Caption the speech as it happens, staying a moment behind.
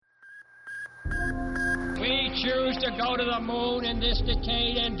choose to go to the moon in this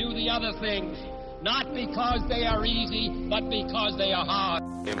decade and do the other things, not because they are easy, but because they are hard.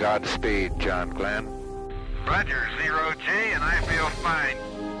 Godspeed, John Glenn. Roger, 0G, and I feel fine.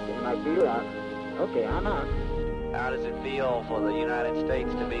 My feel out. Okay, I'm out. How does it feel for the United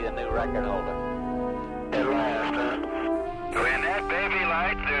States to be the new record holder? At last, huh? When that baby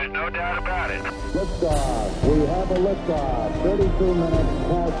lights, there's no doubt about it. Liftoff. We have a liftoff. 32 minutes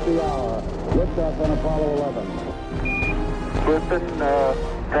past the hour. Liftoff on Apollo 11. Listen,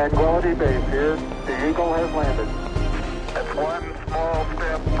 Tranquility Base here. The Eagle has landed. That's one small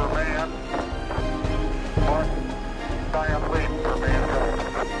step for man, one giant leap for mankind.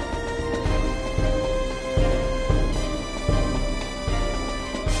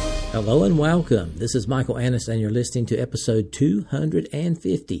 Hello and welcome. This is Michael Annis, and you're listening to episode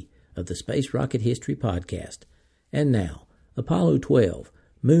 250 of the Space Rocket History Podcast. And now, Apollo 12,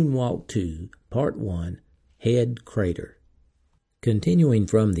 Moonwalk 2, Part 1, Head Crater. Continuing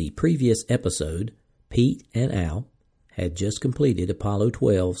from the previous episode, Pete and Al had just completed Apollo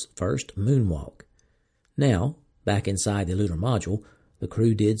 12's first moonwalk. Now, back inside the lunar module, the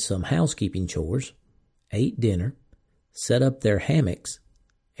crew did some housekeeping chores, ate dinner, set up their hammocks,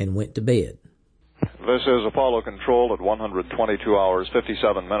 and went to bed. This is Apollo Control at 122 hours,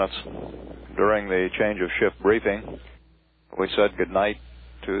 57 minutes. During the change of shift briefing, we said goodnight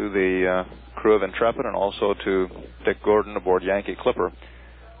to the crew of Intrepid and also to Dick Gordon aboard Yankee Clipper.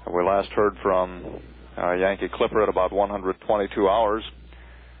 We last heard from Yankee Clipper at about 122 hours.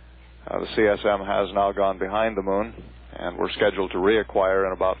 The CSM has now gone behind the moon, and we're scheduled to reacquire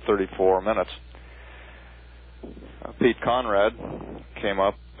in about 34 minutes. Pete Conrad came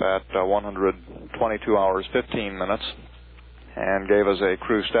up at 122 hours, 15 minutes, and gave us a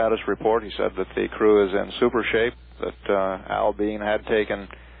crew status report. He said that the crew is in super shape, that Al Bean had taken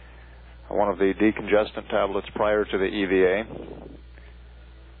one of the decongestant tablets prior to the EVA,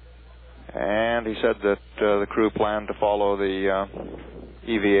 and he said that the crew planned to follow the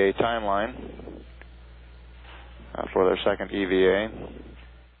EVA timeline for their second EVA.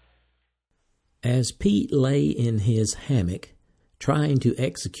 As Pete lay in his hammock, trying to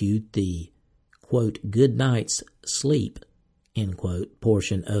execute the, quote, good night's sleep, end quote,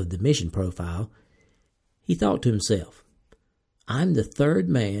 portion of the mission profile, he thought to himself, I'm the third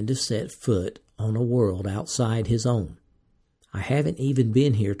man to set foot on a world outside his own. I haven't even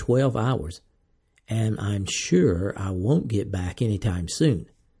been here 12 hours, and I'm sure I won't get back anytime soon,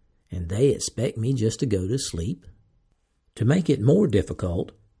 and they expect me just to go to sleep? To make it more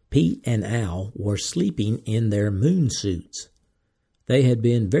difficult, Pete and Al were sleeping in their moon suits. They had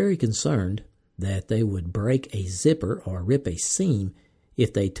been very concerned that they would break a zipper or rip a seam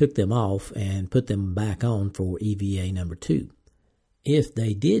if they took them off and put them back on for EVA number 2. If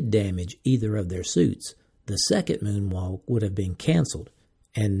they did damage either of their suits, the second moonwalk would have been canceled,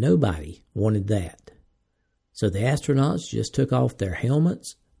 and nobody wanted that. So the astronauts just took off their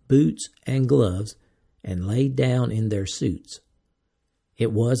helmets, boots, and gloves and laid down in their suits.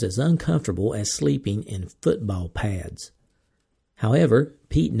 It was as uncomfortable as sleeping in football pads. However,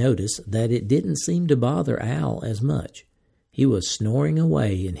 Pete noticed that it didn't seem to bother Al as much. He was snoring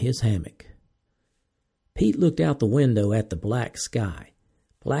away in his hammock. Pete looked out the window at the black sky,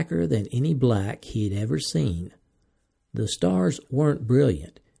 blacker than any black he had ever seen. The stars weren't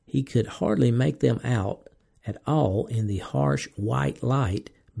brilliant. He could hardly make them out at all in the harsh white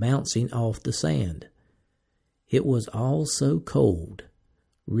light bouncing off the sand. It was all so cold,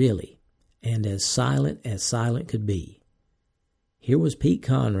 really, and as silent could be. Here was Pete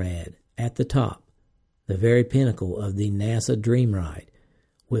Conrad at the top, the very pinnacle of the NASA Dream Ride,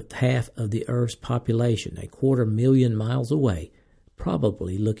 with half of the Earth's population 250,000 miles away,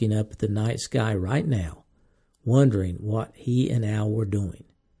 probably looking up at the night sky right now, wondering what he and Al were doing,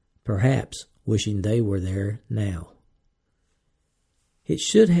 perhaps wishing they were there now. It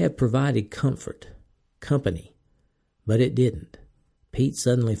should have provided comfort, company, but it didn't. Pete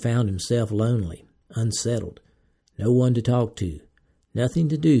suddenly found himself lonely, unsettled, no one to talk to, nothing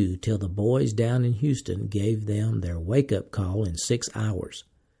to do till the boys down in Houston gave them their wake-up call in 6 hours.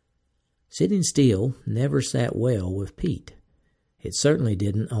 Sitting still never sat well with Pete. It certainly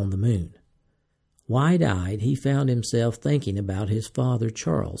didn't on the moon. Wide-eyed, he found himself thinking about his father,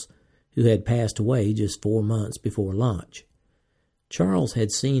 Charles, who had passed away just 4 months before launch. Charles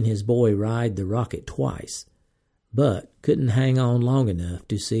had seen his boy ride the rocket twice, but couldn't hang on long enough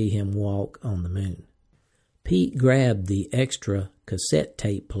to see him walk on the moon. Pete grabbed the extra cassette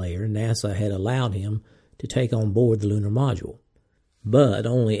tape player NASA had allowed him to take on board the lunar module, but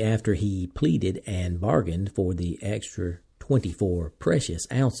only after he pleaded and bargained for the extra 24 precious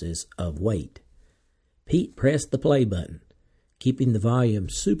ounces of weight. Pete pressed the play button, keeping the volume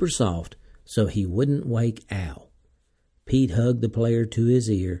super soft so he wouldn't wake Al. Pete hugged the player to his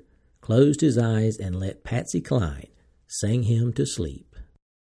ear, closed his eyes, and let Patsy Cline sing him to sleep.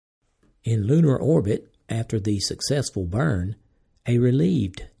 In lunar orbit, after the successful burn, a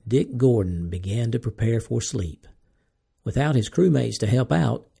relieved Dick Gordon began to prepare for sleep. Without his crewmates to help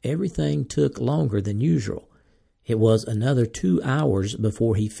out, everything took longer than usual. It was another 2 hours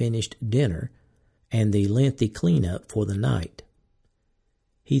before he finished dinner and the lengthy cleanup for the night.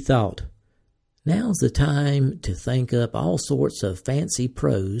 He thought, now's the time to think up all sorts of fancy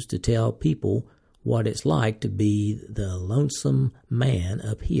prose to tell people what it's like to be the lonesome man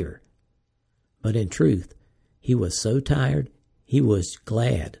up here. But in truth, he was so tired, he was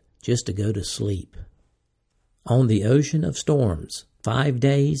glad just to go to sleep. On the ocean of storms, 5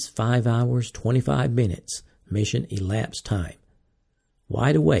 days, 5 hours, 25 minutes, mission elapsed time.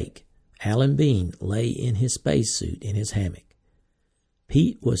 Wide awake, Alan Bean lay in his spacesuit in his hammock.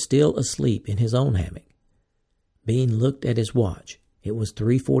 Pete was still asleep in his own hammock. Bean looked at his watch. It was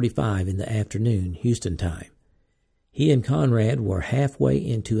 3:45 in the afternoon, Houston time. He and Conrad were halfway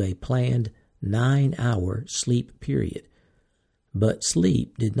into a planned 9-hour sleep period. But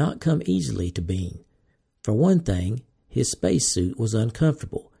sleep did not come easily to Bean. For one thing, his spacesuit was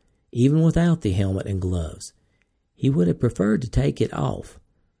uncomfortable, even without the helmet and gloves. He would have preferred to take it off.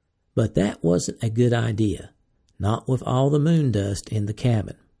 But that wasn't a good idea, not with all the moon dust in the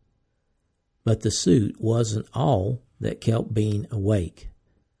cabin. But the suit wasn't all that kept Bean awake.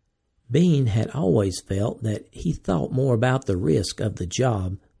 Bean had always felt that he thought more about the risk of the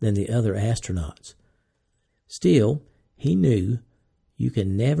job than the other astronauts. Still, he knew you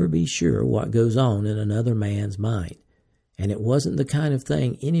can never be sure what goes on in another man's mind, and it wasn't the kind of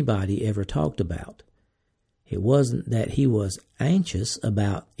thing anybody ever talked about. It wasn't that he was anxious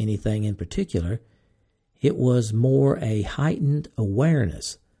about anything in particular. It was more a heightened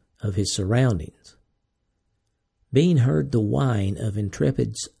awareness of his surroundings. Bean heard the whine of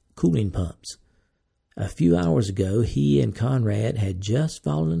Intrepid's cooling pumps. A few hours ago, he and Conrad had just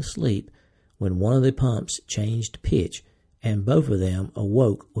fallen asleep when one of the pumps changed pitch, and both of them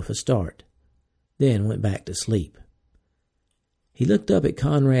awoke with a start, then went back to sleep. He looked up at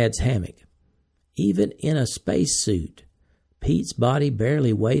Conrad's hammock. Even in a spacesuit, Pete's body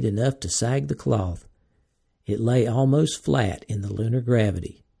barely weighed enough to sag the cloth. It lay almost flat in the lunar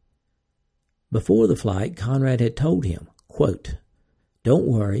gravity. Before the flight, Conrad had told him, quote, "Don't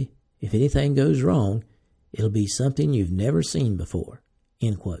worry, if anything goes wrong, it'll be something you've never seen before,"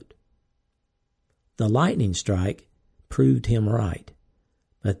 end quote. The lightning strike proved him right,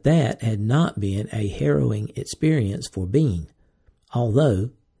 but that had not been a harrowing experience for Bean,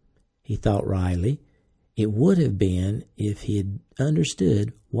 although, he thought wryly, it would have been if he had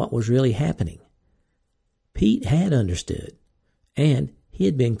understood what was really happening. Pete had understood, and he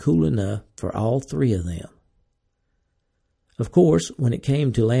had been cool enough for all three of them. Of course, when it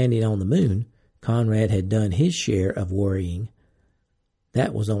came to landing on the moon, Conrad had done his share of worrying.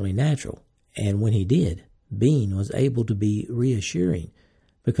 That was only natural, and when he did, Bean was able to be reassuring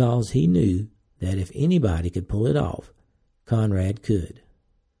because he knew that if anybody could pull it off, Conrad could.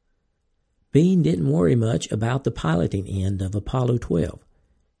 Bean didn't worry much about the piloting end of Apollo 12.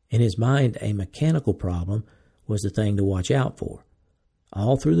 In his mind, a mechanical problem was the thing to watch out for.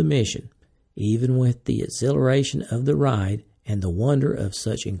 All through the mission, even with the exhilaration of the ride and the wonder of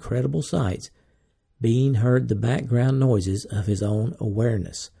such incredible sights, Bean heard the background noises of his own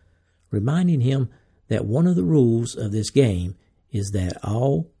awareness, reminding him that one of the rules of this game is that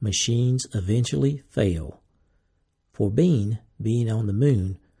all machines eventually fail. For Bean, being on the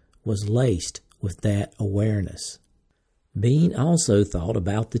moon was laced with that awareness. Bean also thought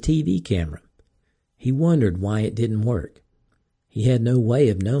about the TV camera. He wondered why it didn't work. He had no way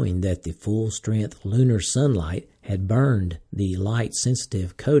of knowing that the full-strength lunar sunlight had burned the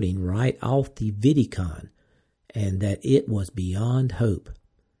light-sensitive coating right off the Vidicon, and that it was beyond hope.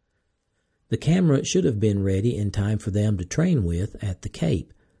 The camera should have been ready in time for them to train with at the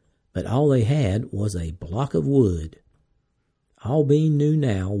Cape, but all they had was a block of wood. All Bean knew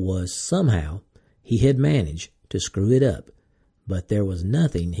now was somehow he had managed to screw it up, but there was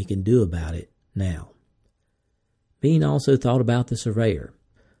nothing he could do about it now. Bean also thought about the Surveyor.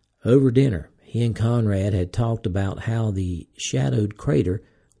 Over dinner, he and Conrad had talked about how the shadowed crater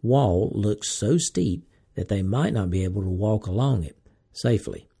wall looked so steep that they might not be able to walk along it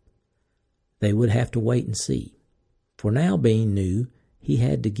safely. They would have to wait and see. For now Bean knew he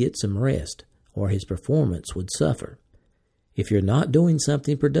had to get some rest, or his performance would suffer. If you're not doing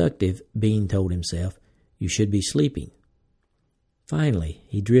something productive, Bean told himself, you should be sleeping. Finally,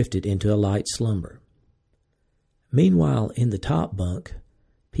 he drifted into a light slumber. Meanwhile, in the top bunk,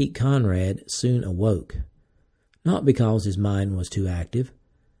 Pete Conrad soon awoke, not because his mind was too active,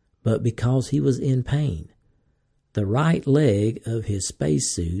 but because he was in pain. The right leg of his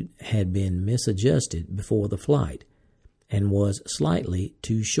spacesuit had been misadjusted before the flight and was slightly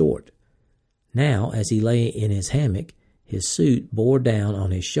too short. Now, as he lay in his hammock, his suit bore down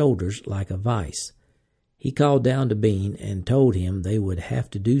on his shoulders like a vice. He called down to Bean and told him they would have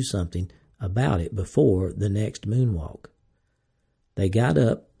to do something about it before the next moonwalk. They got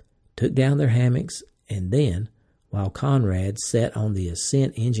up, took down their hammocks, and then, while Conrad sat on the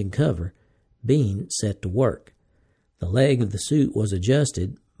ascent engine cover, Bean set to work. The leg of the suit was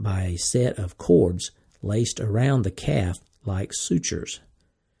adjusted by a set of cords laced around the calf like sutures.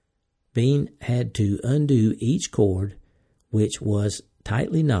 Bean had to undo each cord, which was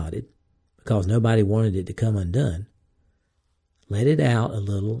tightly knotted, because nobody wanted it to come undone, let it out a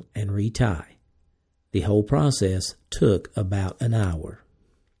little, and retie. The whole process took about an hour.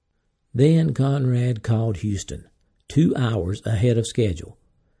 Then Conrad called Houston, 2 hours ahead of schedule,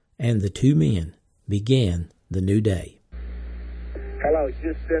 and the two men began the new day. Hello,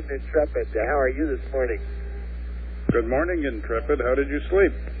 Houston, Intrepid. How are you this morning? Good morning, Intrepid. How did you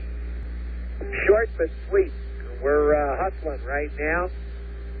sleep? Short but sweet. We're hustling right now,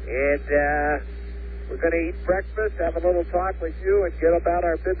 and we're going to eat breakfast, have a little talk with you, and get about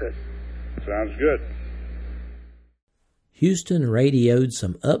our business. Sounds good. Houston radioed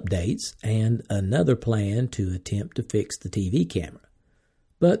some updates and another plan to attempt to fix the TV camera.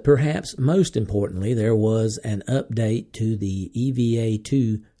 But perhaps most importantly, there was an update to the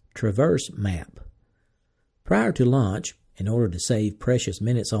EVA-2 Traverse map. Prior to launch, in order to save precious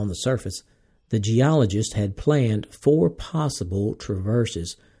minutes on the surface, the geologist had planned 4 possible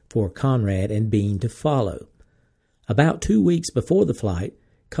traverses for Conrad and Bean to follow. About 2 weeks before the flight,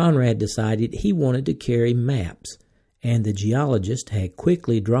 Conrad decided he wanted to carry maps, and the geologist had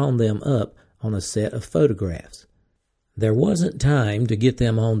quickly drawn them up on a set of photographs. There wasn't time to get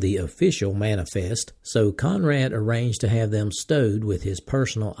them on the official manifest, so Conrad arranged to have them stowed with his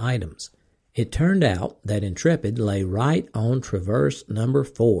personal items. It turned out that Intrepid lay right on Traverse number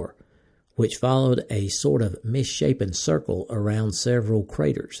 4, which followed a sort of misshapen circle around several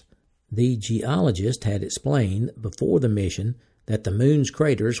craters. The geologist had explained before the mission that the moon's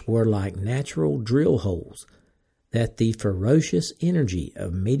craters were like natural drill holes, that the ferocious energy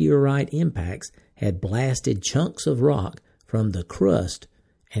of meteorite impacts had blasted chunks of rock from the crust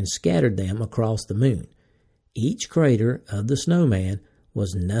and scattered them across the moon. Each crater of the snowman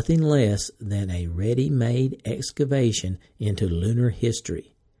was nothing less than a ready-made excavation into lunar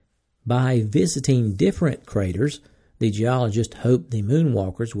history. By visiting different craters, the geologist hoped the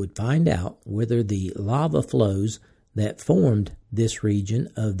moonwalkers would find out whether the lava flows that formed this region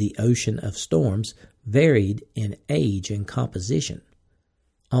of the Ocean of Storms varied in age and composition.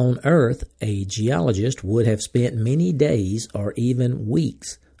 On Earth, a geologist would have spent many days or even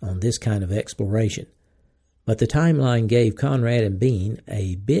weeks on this kind of exploration, but the timeline gave Conrad and Bean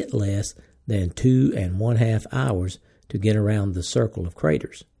a bit less than 2.5 hours to get around the circle of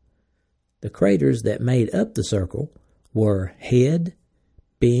craters. The craters that made up the circle were Head,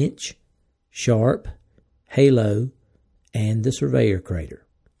 Bench, Sharp, Halo, and the Surveyor crater.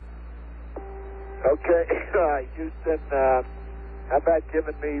 Okay, Houston, how about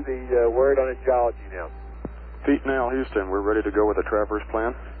giving me the word on a geology now? Pete and Al, Houston, we're ready to go with the Traverse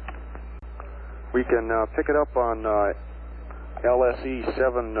plan. We can pick it up on LSE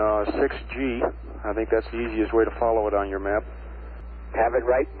 76G. I think that's the easiest way to follow it on your map. Have it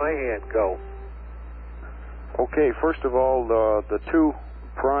right in my hand. Go. Okay, first of all, the 2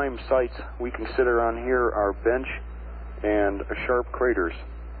 prime sites we consider on here are Bench and Sharp craters.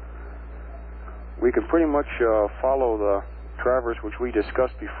 We can pretty much follow the traverse which we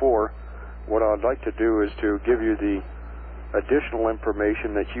discussed before. What I'd like to do is to give you the additional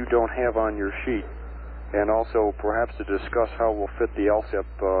information that you don't have on your sheet, and also perhaps to discuss how we'll fit the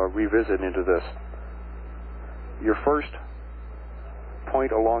LSEP revisit into this. Your first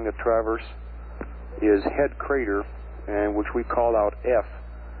point along the traverse is Head Crater, and which we call out F.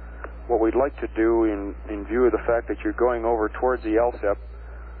 What we'd like to do in view of the fact that you're going over towards the LSEP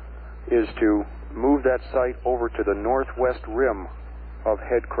is to move that site over to the northwest rim of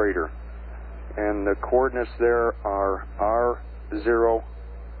Head Crater. And the coordinates there are R0,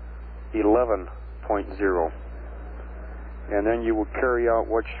 11.0. And then you will carry out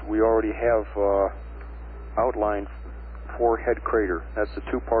what we already have outlined for Head Crater. That's the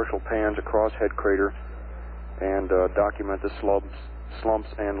 2 partial pans across Head Crater, and document the slumps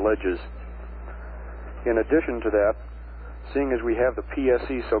and ledges. In addition to that, seeing as we have the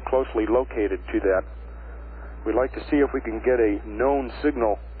PSE so closely located to that, we'd like to see if we can get a known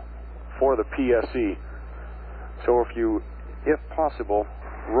signal for the PSE. So if possible,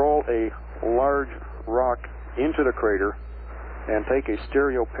 roll a large rock into the crater and take a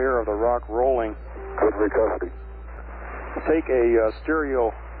stereo pair of the rock rolling. Good recovery. Take a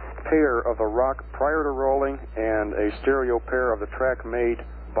stereo pair of the rock prior to rolling and a stereo pair of the track made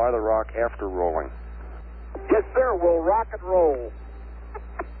by the rock after rolling. Yes, sir. We'll rock and roll.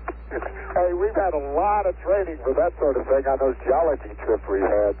 Hey, we've had a lot of training for that sort of thing on those geology trips we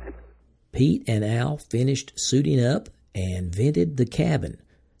had. Pete and Al finished suiting up and vented the cabin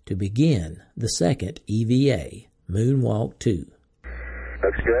to begin the second EVA, Moonwalk 2.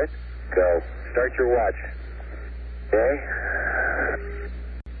 Looks good. Go. Start your watch. Okay.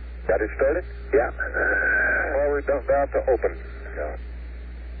 Got it started? Yeah. Forward dump valve to open. Go.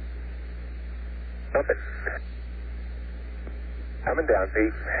 Dump it. Coming down,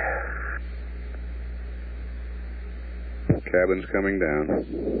 Pete. Cabin's coming down.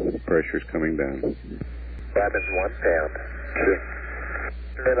 Pressure's coming down. Cabin's 1 pound.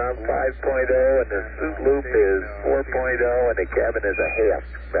 And I'm 5.0, and the loop is 4.0, and the cabin is a half,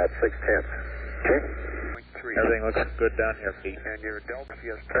 about 6/10. Okay. Everything looks good down here, Pete. And your delta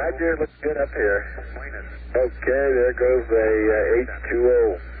is Roger, looks good up here. Okay, there goes a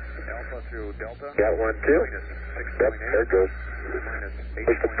H2O. Alpha through delta. Got one too. Yep, there it goes.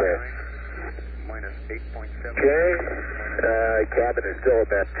 Push the press. Minus 8.7. Okay, cabin is still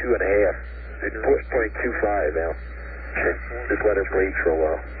about 2.5. It's 4.25 now. Just let her breathe for a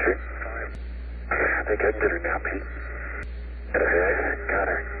while. I think I can get her now, Pete. Got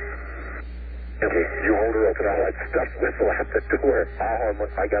her. Okay, you hold her open. I'll stuff whistle at the door.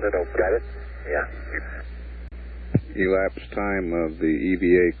 I got it open. Got it? Yeah. Elapsed time of the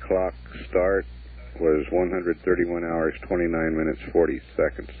EVA clock start was 131 hours, 29 minutes, 40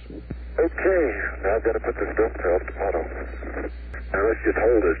 seconds. Okay, now I've got to put this dump valve to auto. Now let's just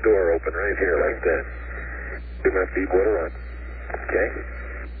hold this door open right here like that. Get my feet water on. Okay.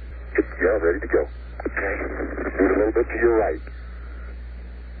 Yeah, ready to go. Okay. Move a little bit to your right.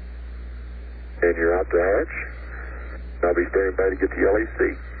 And you're out the hatch. I'll be standing by to get the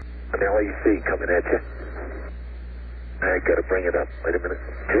LEC. An LEC coming at you. I got to bring it up. Wait a minute.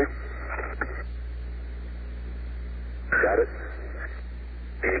 Okay. Got it.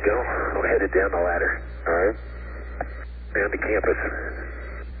 There you go. I'm headed down the ladder. All right. Down to campus.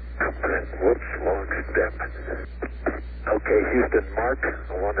 Whoops, long step. Okay, Houston, Mark,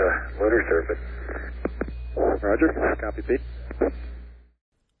 along the lunar surface. Roger. Copy, Pete.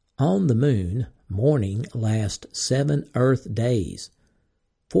 On the moon, morning lasts 7 Earth days.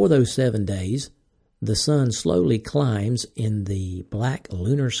 For those 7 days, the sun slowly climbs in the black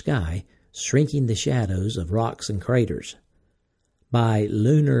lunar sky, shrinking the shadows of rocks and craters. By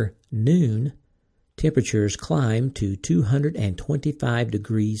lunar noon, temperatures climb to 225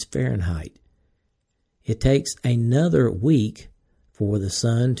 degrees Fahrenheit. It takes another week for the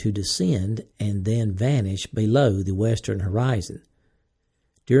sun to descend and then vanish below the western horizon.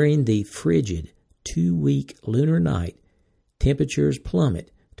 During the frigid 2-week lunar night, temperatures plummet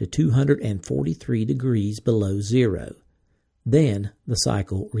to 243 degrees below zero. Then the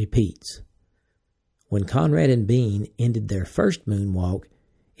cycle repeats. When Conrad and Bean ended their first moonwalk,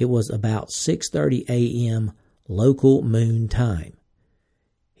 it was about 6:30 a.m. local moon time.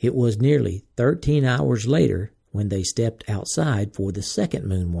 It was nearly 13 hours later when they stepped outside for the second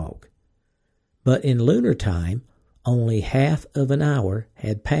moonwalk. But in lunar time, only half of an hour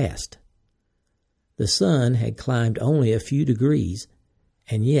had passed. The sun had climbed only a few degrees,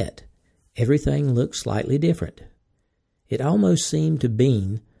 and yet everything looked slightly different. It almost seemed to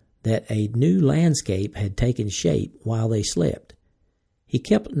Bean that a new landscape had taken shape while they slept. He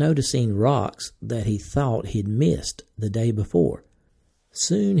kept noticing rocks that he thought he'd missed the day before.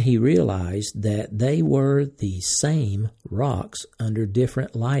 Soon he realized that they were the same rocks under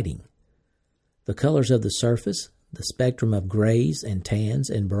different lighting. The colors of the surface, the spectrum of grays and tans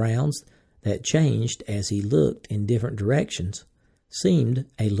and browns that changed as he looked in different directions, seemed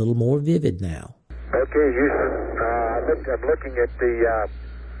a little more vivid now. Okay, Houston. I'm looking at the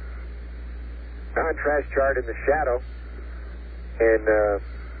contrast chart in the shadow, and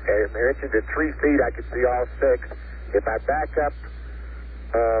I mentioned at 3 feet I could see all 6. If I back up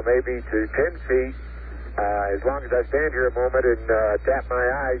maybe to 10 feet, as long as I stand here a moment and tap my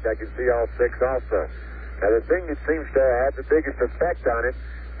eyes, I can see all 6 also. Now the thing that seems to have the biggest effect on it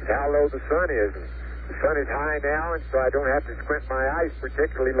is how low the sun is. The sun is high now, and so I don't have to squint my eyes,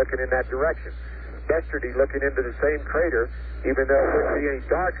 particularly looking in that direction. yesterday looking into the same crater, even though it wouldn't be any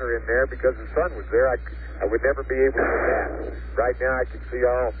darker in there because the sun was there. I would never be able to do that. Right now I can see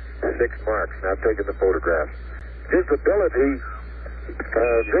all 6 marks, and I've taken the photographs. Visibility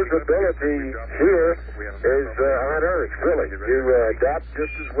here is on Earth, really. You adapt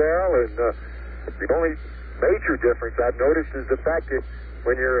just as well, and the only major difference I've noticed is the fact that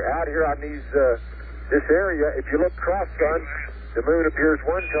when you're out here on this area, if you look cross-sun, the moon appears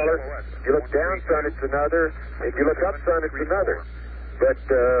one color. If you look down sun, it's another. If you look up sun, it's another. But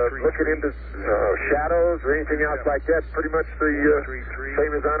looking into shadows or anything else like that, pretty much the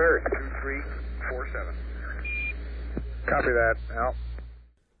same as on Earth. 2347. Copy that, Al.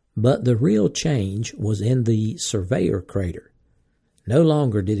 But the real change was in the Surveyor crater. No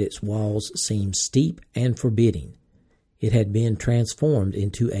longer did its walls seem steep and forbidding. It had been transformed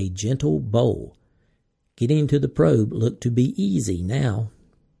into a gentle bowl. Getting to the probe looked to be easy now.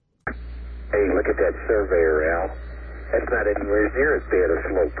 Hey, look at that Surveyor, Al. That's not anywhere near as bad a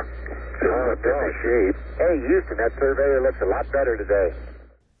slope. Oh, different shape. Hey, Houston, that Surveyor looks a lot better today.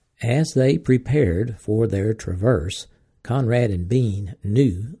 As they prepared for their traverse, Conrad and Bean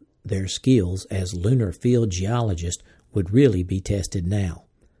knew their skills as lunar field geologists would really be tested now.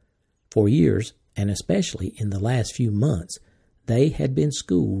 For years, and especially in the last few months, they had been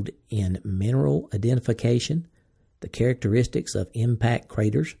schooled in mineral identification, the characteristics of impact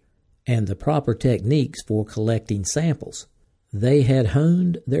craters, and the proper techniques for collecting samples. They had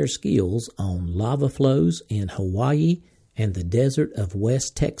honed their skills on lava flows in Hawaii and the desert of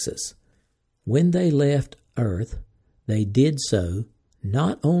West Texas. When they left Earth, they did so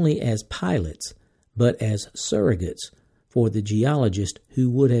not only as pilots, but as surrogates for the geologist who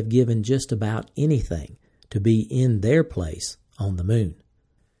would have given just about anything to be in their place on the moon.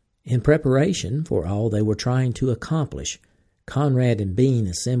 In preparation for all they were trying to accomplish, Conrad and Bean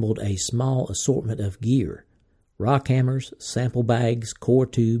assembled a small assortment of gear: rock hammers, sample bags, core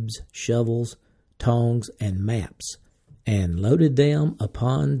tubes, shovels, tongs, and maps, and loaded them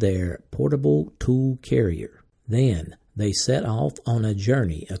upon their portable tool carrier. Then they set off on a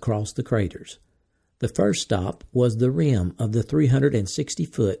journey across the craters. The first stop was the rim of the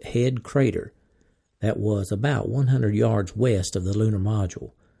 360-foot head crater that was about 100 yards west of the lunar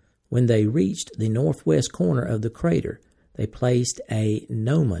module. When they reached the northwest corner of the crater, they placed a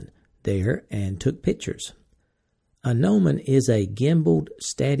gnomon there and took pictures. A gnomon is a gimbaled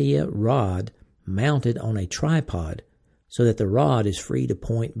stadia rod mounted on a tripod so that the rod is free to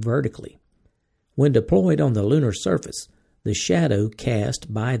point vertically. When deployed on the lunar surface, the shadow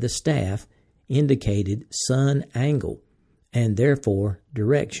cast by the staff indicated sun angle and therefore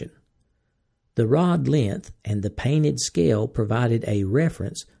direction. The rod length and the painted scale provided a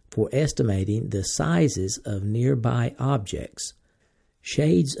reference for estimating the sizes of nearby objects.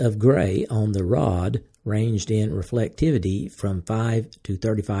 Shades of gray on the rod ranged in reflectivity from 5 to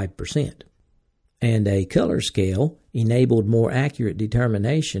 35%, and a color scale enabled more accurate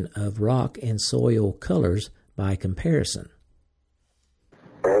determination of rock and soil colors by comparison.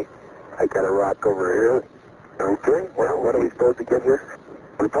 Okay, I got a rock over here. Okay, well, what are we supposed to get here?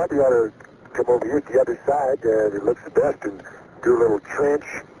 We probably ought to come over here to the other side that looks the best and do a little trench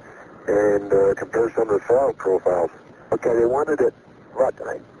and compare some of the soil profiles. Okay, they wanted it, what?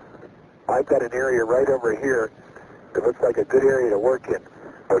 I've got an area right over here that looks like a good area to work in.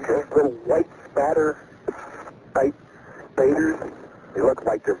 Okay, little white spatter type spaters. They look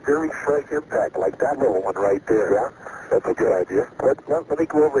like they're very fresh impact, like that little one right there. Yeah, that's a good idea. Let me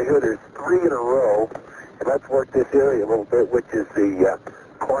go over here. There's 3 in a row, and let's work this area a little bit, which is the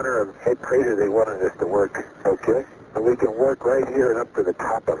corner of head crater they wanted us to work. Okay, and we can work right here and up to the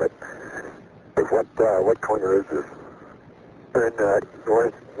top of it. What corner is this? We're in the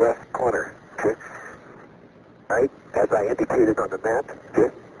northwest corner. Okay, right, as I indicated on the map.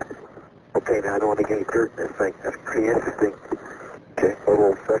 Okay. Okay, now I don't want to get any dirt in this thing. That's pretty interesting. Okay, a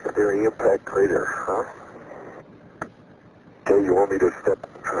little secondary impact crater, huh? Okay, you want me to step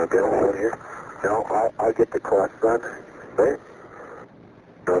down on here? No, I'll get the cross sun. Right?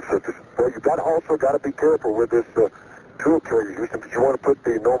 No, so well, you also got to be careful with this tool carrier, Houston. Did you want to put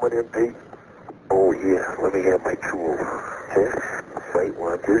the Gnomon MP? Oh, yeah. Let me have my tool. Okay. Wait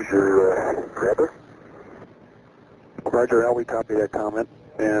one. Here's your grabber. Roger, Al, we copy that comment.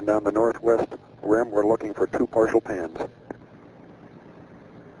 And on the northwest rim, we're looking for 2 partial pans.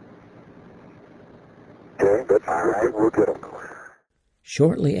 Okay, that's all right. We'll get them.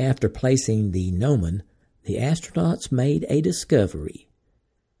 Shortly after placing the gnomon, the astronauts made a discovery.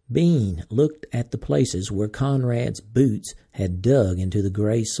 Bean looked at the places where Conrad's boots had dug into the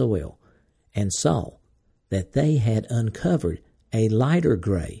gray soil and saw that they had uncovered a lighter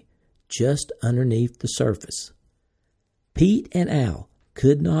gray just underneath the surface. Pete and Al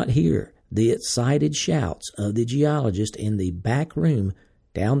could not hear the excited shouts of the geologist in the back room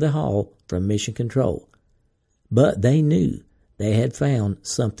down the hall from Mission Control, but they knew they had found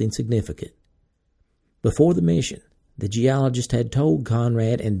something significant. Before the mission, the geologist had told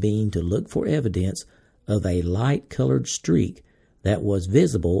Conrad and Bean to look for evidence of a light-colored streak that was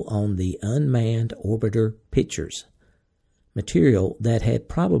visible on the unmanned orbiter pictures, material that had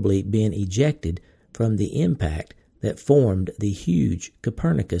probably been ejected from the impact that formed the huge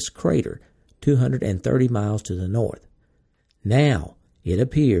Copernicus crater 230 miles to the north. Now, it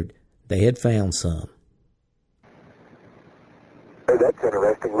appeared they had found some. Hey, that's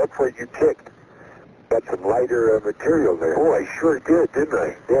interesting. Look where you kicked. Got some lighter material there. Oh, I sure did, didn't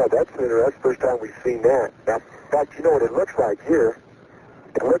I? Yeah, that's interesting. That's the first time we've seen that. Now, in fact, you know what it looks like here?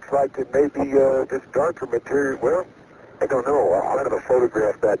 It looks like it may be this darker material. Well, I don't know. I'll have to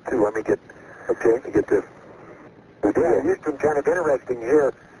photograph that, too. Let me get this. Yeah, Houston, kind of interesting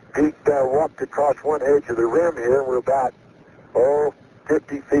here. Pete walked across one edge of the rim here. We're about,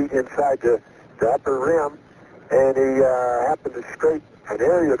 50 feet inside the upper rim, and he happened to scrape an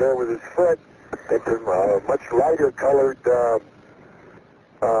area there with his foot into much lighter colored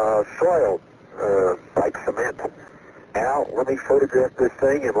soil, like cement. Al, let me photograph this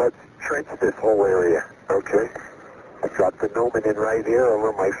thing and let's trench this whole area. Okay. I've got the gnomon in right here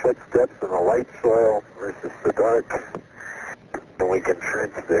over my footsteps in the light soil versus the dark. And we can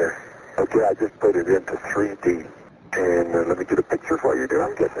trench there. Okay, I just put it into 3D. And let me get a picture for you, dude.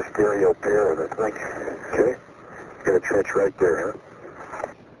 I'm getting a stereo pair of this thing. Okay? Got a trench right there, huh?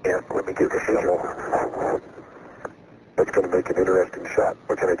 Yeah, let me get the shovel. That's going to make an interesting shot.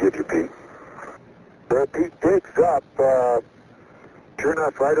 What can I give you, Pete? Well, Pete digs up. Sure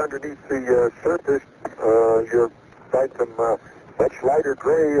enough, right underneath the surface, you'll find some much lighter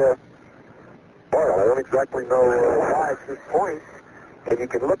gray oil. I don't exactly know why at this point. And you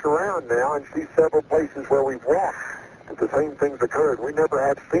can look around now and see several places where we've walked. The same things occurred. We never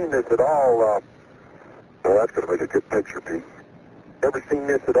have seen this at all. Well, that's going to make a good picture, Pete. Never seen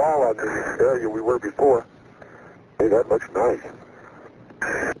this at all on the area we were before. Hey, that looks nice.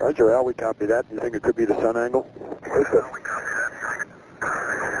 Roger, Al, we copy that. Do you think it could be the sun angle?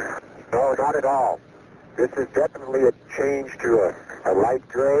 No, not at all. This is definitely a change to a light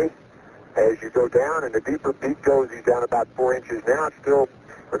gray. As you go down, and the deeper Pete goes, he's down about 4 inches now. It still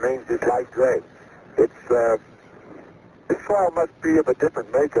remains this light gray. It's this soil must be of a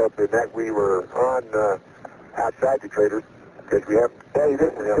different makeup than that we were on outside the crater, because we have. Hey,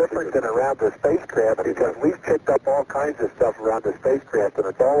 this is different than around the spacecraft, because we've picked up all kinds of stuff around the spacecraft, and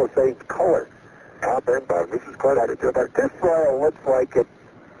it's all the same color. Top and bottom. This is quite hard to do. But this soil looks like it.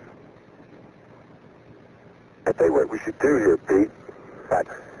 I tell you what we should do here, Pete.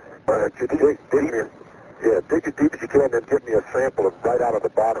 Dig as deep as you can, then give me a sample of right out of the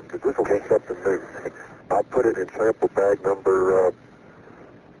bottom, because this will be something new. I'll put it in sample bag number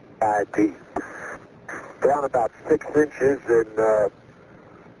 5D. Down about 6 inches, and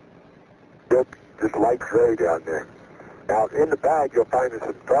just light gray down there. Now, in the bag, you'll find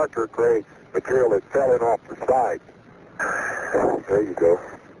some darker gray material that fell in off the side. There you go.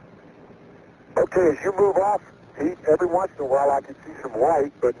 Okay, as you move off, Pete, every once in a while I can see some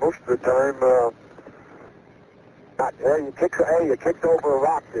white, but most of the time, not. You kicked over a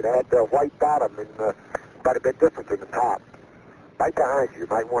rock that had a white bottom and quite a bit different than the top. Right behind you. You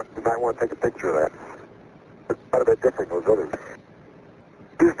might want to take a picture of that. It's quite a bit different than those others.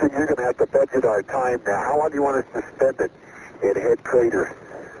 Houston, you're going to have to budget our time now. How long do you want us to spend it at Head Crater?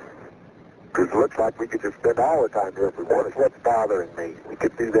 Because it looks like we could just spend all the time here if we wanted. That's what's bothering me. We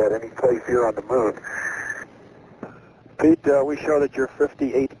could do that any place here on the moon. Pete, we show that you're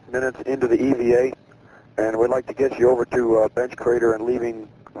 58 minutes into the EVA, and we'd like to get you over to Bench Crater and leaving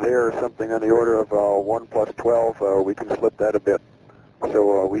there something on the order of 1 plus 12. We can slip that a bit.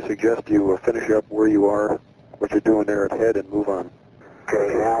 So we suggest you finish up where you are, what you're doing there at Head, and move on.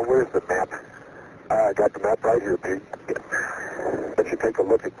 Okay, now where's the map? I got the map right here, Pete. Let you take a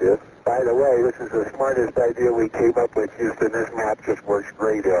look at this. By the way, this is the smartest idea we came up with, Houston. This map just works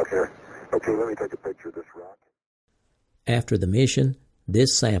great out here. Okay, let me take a picture of this rock. After the mission,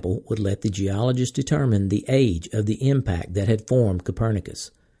 this sample would let the geologist determine the age of the impact that had formed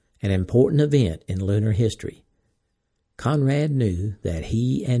Copernicus, an important event in lunar history. Conrad knew that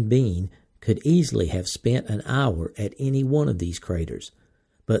he and Bean could easily have spent an hour at any one of these craters,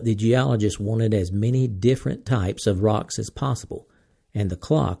 but the geologist wanted as many different types of rocks as possible, and the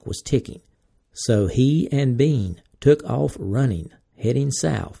clock was ticking. So he and Bean took off running, heading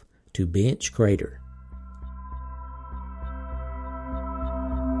south to Bench Crater.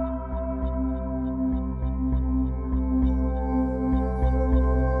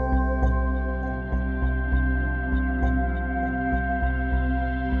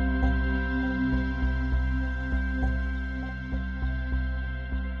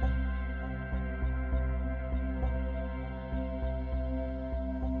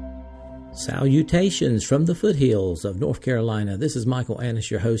 Salutations from the foothills of North Carolina. This is Michael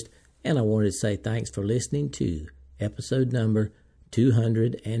Annis, your host, and I wanted to say thanks for listening to episode number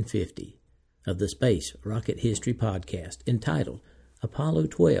 250 of the Space Rocket History Podcast, entitled Apollo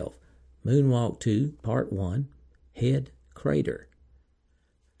 12, Moonwalk 2, Part 1, Head Crater.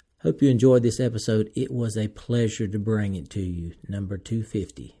 Hope you enjoyed this episode. It was a pleasure to bring it to you, number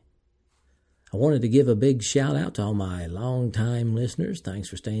 250. I wanted to give a big shout out to all my long-time listeners. Thanks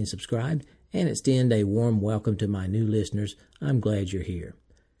for staying subscribed, and extend a warm welcome to my new listeners. I'm glad you're here.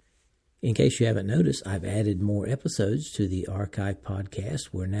 In case you haven't noticed, I've added more episodes to the archive podcast.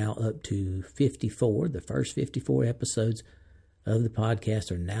 We're now up to 54. The first 54 episodes of the podcast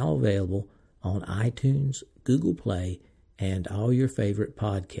are now available on iTunes, Google Play, and all your favorite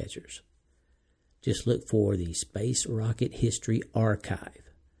podcatchers. Just look for the Space Rocket History Archive.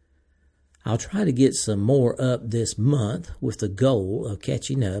 I'll try to get some more up this month with the goal of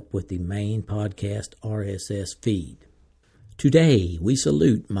catching up with the main podcast RSS feed. Today, we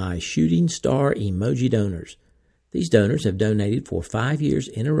salute my Shooting Star emoji donors. These donors have donated for 5 years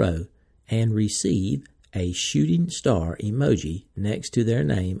in a row and receive a shooting star emoji next to their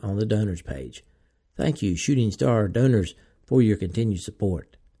name on the donors page. Thank you, Shooting Star donors, for your continued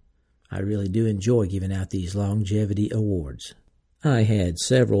support. I really do enjoy giving out these longevity awards. I had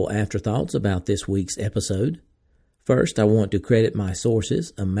several afterthoughts about this week's episode. First, I want to credit my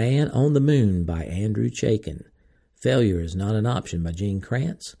sources, A Man on the Moon by Andrew Chaikin, Failure is Not an Option by Gene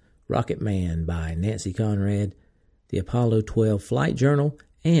Kranz, Rocket Man by Nancy Conrad, the Apollo 12 Flight Journal,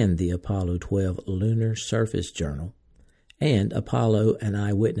 and the Apollo 12 Lunar Surface Journal, and Apollo An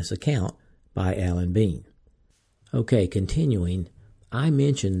Eyewitness Account by Alan Bean. Okay, continuing, I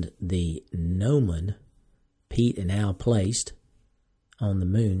mentioned the gnomon Pete and Al placed on the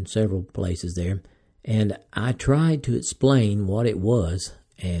moon, several places there, and I tried to explain what it was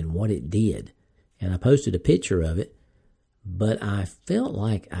and what it did, and I posted a picture of it, but I felt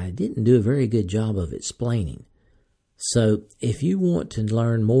like I didn't do a very good job of explaining. So if you want to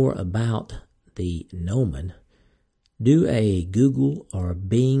learn more about the gnomon, do a Google or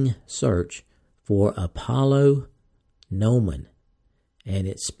Bing search for Apollo gnomon, and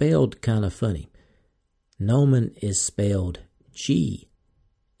it's spelled kind of funny. Gnomon is spelled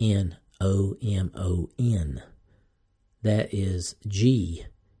Gnomon. That is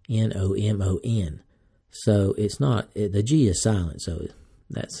Gnomon. So it's not, the G is silent, so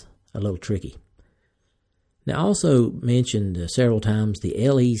that's a little tricky. Now, I also mentioned several times the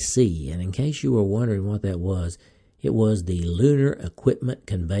LEC, and in case you were wondering what that was, it was the Lunar Equipment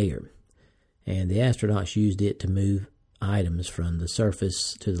Conveyor. And the astronauts used it to move items from the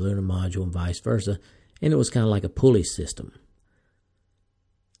surface to the lunar module and vice versa, and it was kind of like a pulley system.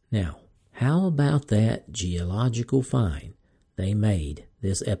 Now, how about that geological find they made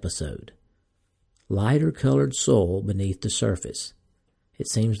this episode? Lighter colored soil beneath the surface. It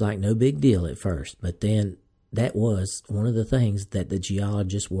seems like no big deal at first, but then that was one of the things that the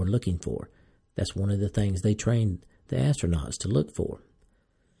geologists were looking for. That's one of the things they trained the astronauts to look for.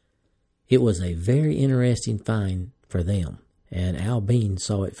 It was a very interesting find for them, and Al Bean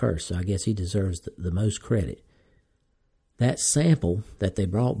saw it first, so I guess he deserves the most credit. That sample that they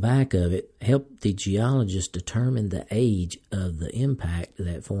brought back of it helped the geologists determine the age of the impact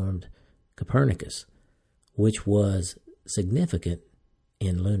that formed Copernicus, which was significant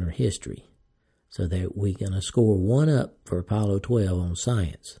in lunar history. So that we're going to score 1 up for Apollo 12 on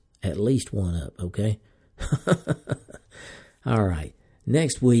science. At least 1 up, okay? All right.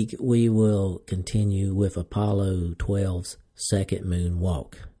 Next week, we will continue with Apollo 12's second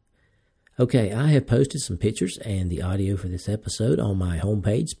moonwalk. Okay, I have posted some pictures and the audio for this episode on my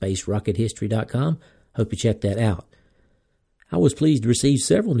homepage, spacerockethistory.com. Hope you check that out. I was pleased to receive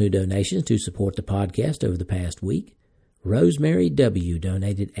several new donations to support the podcast over the past week. Rosemary W.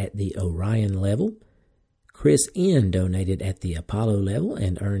 donated at the Orion level. Chris N. donated at the Apollo level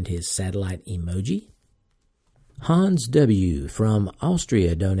and earned his satellite emoji. Hans W. from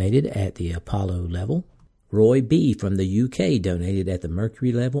Austria donated at the Apollo level. Roy B. from the UK donated at the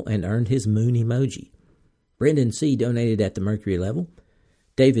Mercury level and earned his moon emoji. Brendan C. donated at the Mercury level.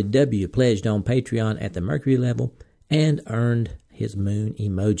 David W. pledged on Patreon at the Mercury level and earned his moon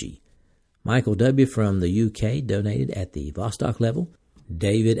emoji. Michael W. from the UK donated at the Vostok level.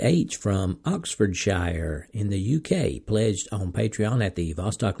 David H. from Oxfordshire in the UK pledged on Patreon at the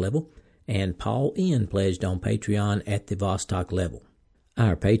Vostok level. And Paul N. pledged on Patreon at the Vostok level.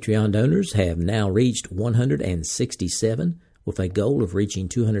 Our Patreon donors have now reached 167, with a goal of reaching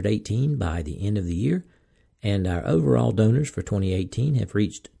 218 by the end of the year, and our overall donors for 2018 have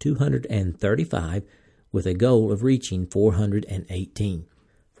reached 235, with a goal of reaching 418.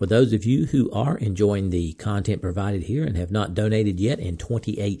 For those of you who are enjoying the content provided here and have not donated yet in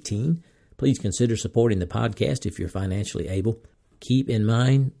 2018, please consider supporting the podcast if you're financially able. Keep in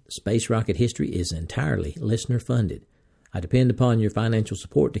mind, Space Rocket History is entirely listener-funded. I depend upon your financial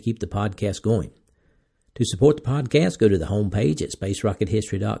support to keep the podcast going. To support the podcast, go to the homepage at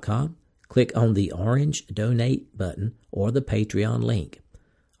spacerockethistory.com, click on the orange Donate button or the Patreon link.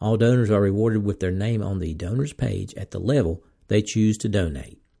 All donors are rewarded with their name on the donors page at the level they choose to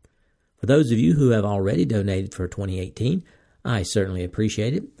donate. For those of you who have already donated for 2018, I certainly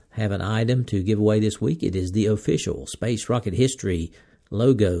appreciate it. I have an item to give away this week. It is the official Space Rocket History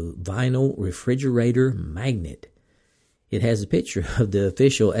logo vinyl refrigerator magnet. It has a picture of the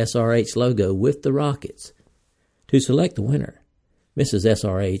official SRH logo with the rockets. To select the winner, Mrs.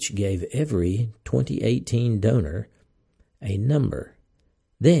 SRH gave every 2018 donor a number.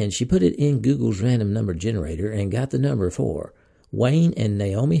 Then she put it in Google's random number generator and got the number for Wayne and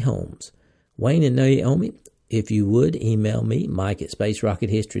Naomi Holmes. Wayne and Naomi, if you would, email me, Mike at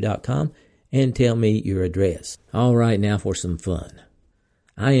spacerockethistory.com, and tell me your address. All right, now for some fun.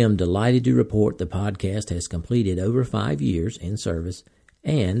 I am delighted to report the podcast has completed over 5 years in service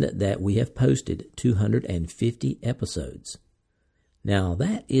and that we have posted 250 episodes. Now,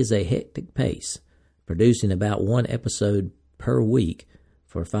 that is a hectic pace. Producing about one episode per week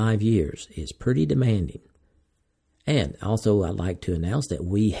for 5 years is pretty demanding. And also, I'd like to announce that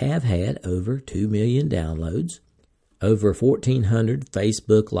we have had over 2 million downloads, over 1,400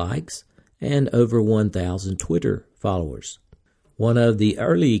 Facebook likes, and over 1,000 Twitter followers. One of the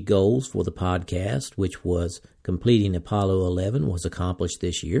early goals for the podcast, which was completing Apollo 11, was accomplished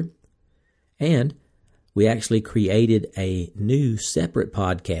this year. And we actually created a new separate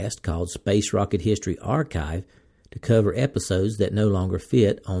podcast called Space Rocket History Archive to cover episodes that no longer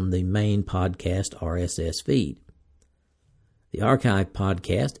fit on the main podcast RSS feed. The Archive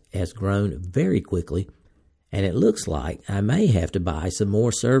podcast has grown very quickly, and it looks like I may have to buy some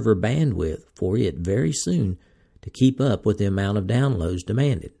more server bandwidth for it very soon to keep up with the amount of downloads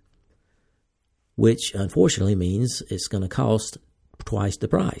demanded, which unfortunately means it's going to cost twice the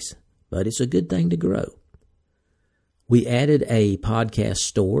price, but it's a good thing to grow. We added a podcast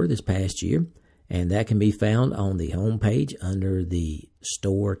store this past year, and that can be found on the homepage under the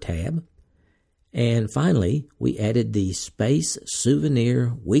Store tab. And finally, we added the Space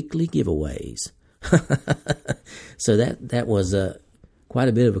Souvenir Weekly Giveaways. So that was quite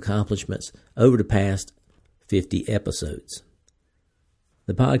a bit of accomplishments over the past 50 episodes.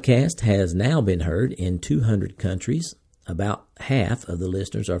 The podcast has now been heard in 200 countries. About half of the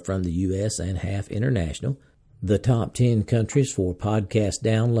listeners are from the U.S. and half international. The top 10 countries for podcast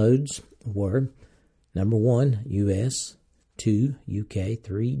downloads were number 1, U.S., 2, UK,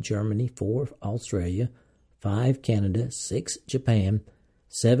 3, Germany, 4, Australia, 5, Canada, 6, Japan,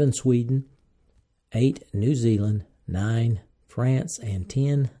 7, Sweden, 8, New Zealand, 9, France, and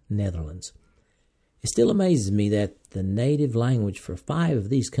 10, Netherlands. It still amazes me that the native language for 5 of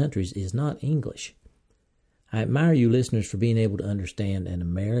these countries is not English. I admire you listeners for being able to understand an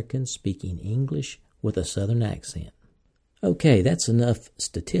American speaking English with a Southern accent. Okay, that's enough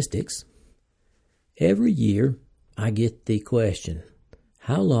statistics. Every year, I get the question,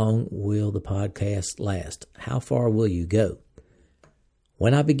 how long will the podcast last? How far will you go?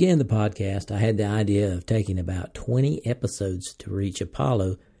 When I began the podcast, I had the idea of taking about 20 episodes to reach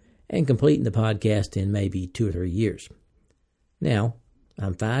Apollo and completing the podcast in maybe 2 or 3 years. Now,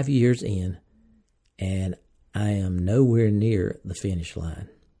 I'm 5 years in, and I am nowhere near the finish line.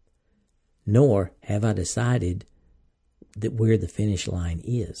 Nor have I decided that where the finish line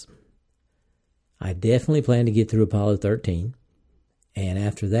is. I definitely plan to get through Apollo 13, and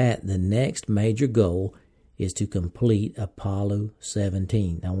after that, the next major goal is to complete Apollo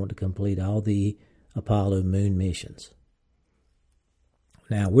 17. I want to complete all the Apollo moon missions.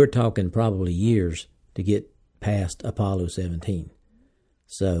 Now, we're talking probably years to get past Apollo 17.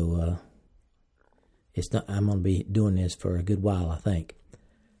 So, I'm going to be doing this for a good while, I think.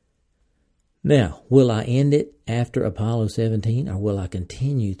 Now, will I end it after Apollo 17, or will I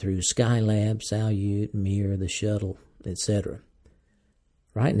continue through Skylab, Salyut, Mir, the shuttle, etc.?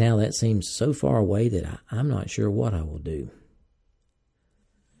 Right now, that seems so far away that I'm not sure what I will do.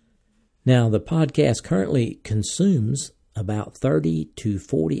 Now, the podcast currently consumes about 30 to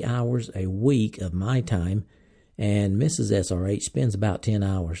 40 hours a week of my time, and Mrs. SRH spends about 10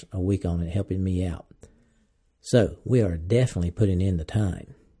 hours a week on it, helping me out. So, we are definitely putting in the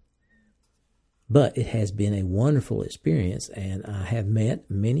time. But it has been a wonderful experience, and I have met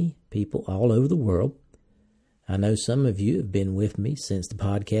many people all over the world. I know some of you have been with me since the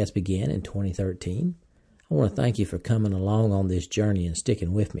podcast began in 2013. I want to thank you for coming along on this journey and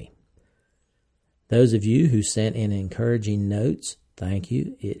sticking with me. Those of you who sent in encouraging notes, thank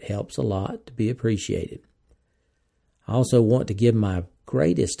you. It helps a lot to be appreciated. I also want to give my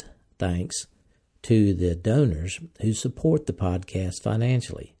greatest thanks to the donors who support the podcast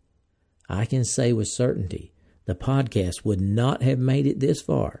financially. I can say with certainty the podcast would not have made it this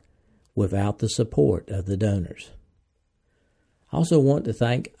far without the support of the donors. I also want to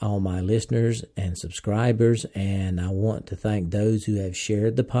thank all my listeners and subscribers, and I want to thank those who have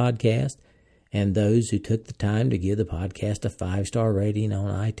shared the podcast and those who took the time to give the podcast a 5-star rating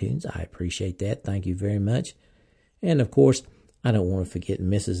on iTunes. I appreciate that. Thank you very much. And of course, I don't want to forget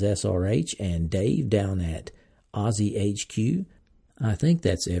Mrs. SRH and Dave down at Aussie HQ. I think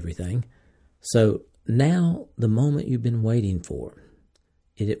that's everything. So now the moment you've been waiting for.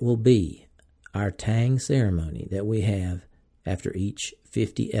 It will be our Tang ceremony that we have after each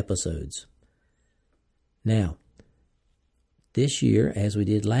 50 episodes. Now, this year, as we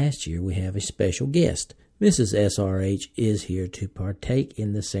did last year, we have a special guest. Mrs. SRH is here to partake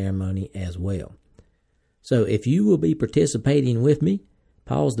in the ceremony as well. So if you will be participating with me,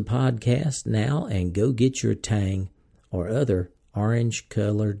 pause the podcast now and go get your Tang or other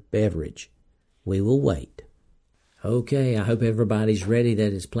orange-colored beverage. We will wait. Okay, I hope everybody's ready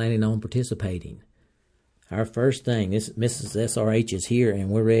that is planning on participating. Our first thing, Mrs. SRH is here and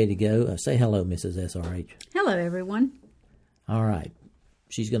we're ready to go. Say hello, Mrs. SRH. Hello, everyone. All right.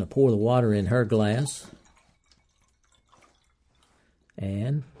 She's going to pour the water in her glass.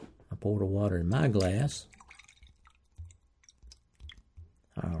 And I pour the water in my glass.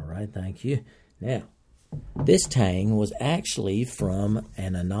 All right, thank you. Now, this Tang was actually from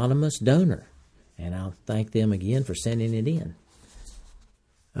an anonymous donor. And I'll thank them again for sending it in.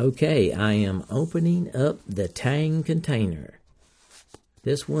 Okay, I am opening up the Tang container.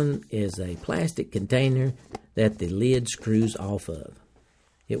 This one is a plastic container that the lid screws off of.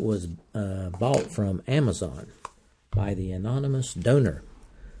 It was bought from Amazon by the anonymous donor.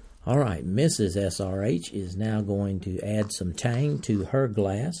 All right, Mrs. SRH is now going to add some Tang to her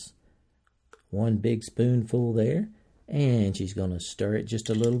glass. 1 big spoonful there. And she's going to stir it just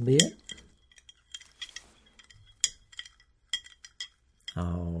a little bit.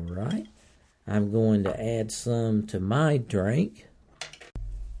 All right, I'm going to add some to my drink.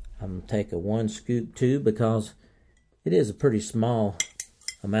 I'm going to take a 1 scoop too because it is a pretty small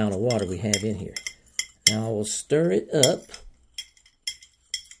amount of water we have in here. Now I will stir it up.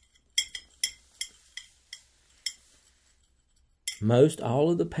 Most all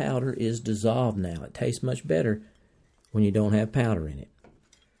of the powder is dissolved now. It tastes much better when you don't have powder in it.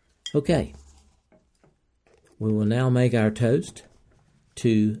 Okay, we will now make our toast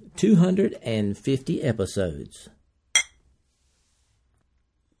to 250 episodes.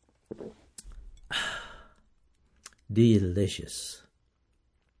 Delicious.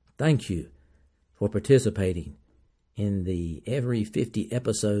 Thank you for participating in the every 50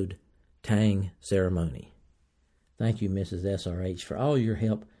 episode Tang ceremony. Thank you, Mrs. SRH, for all your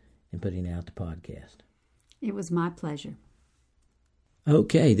help in putting out the podcast. It was my pleasure.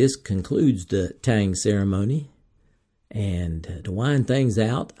 Okay, this concludes the Tang ceremony. And to wind things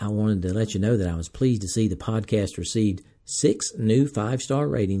out, I wanted to let you know that I was pleased to see the podcast received 6 new 5-star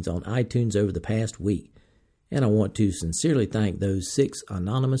ratings on iTunes over the past week. And I want to sincerely thank those 6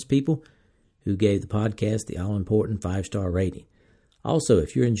 anonymous people who gave the podcast the all-important 5-star rating. Also,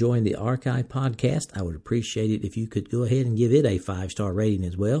 if you're enjoying the Archive podcast, I would appreciate it if you could go ahead and give it a 5-star rating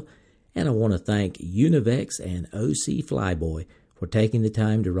as well. And I want to thank Univex and OC Flyboy for taking the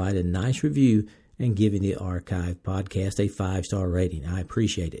time to write a nice review and giving the Archive podcast a 5-star rating. I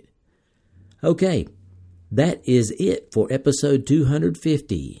appreciate it. Okay, that is it for episode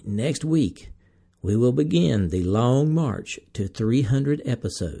 250. Next week, we will begin the long march to 300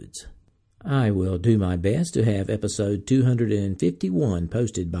 episodes. I will do my best to have episode 251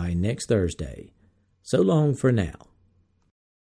 posted by next Thursday. So long for now.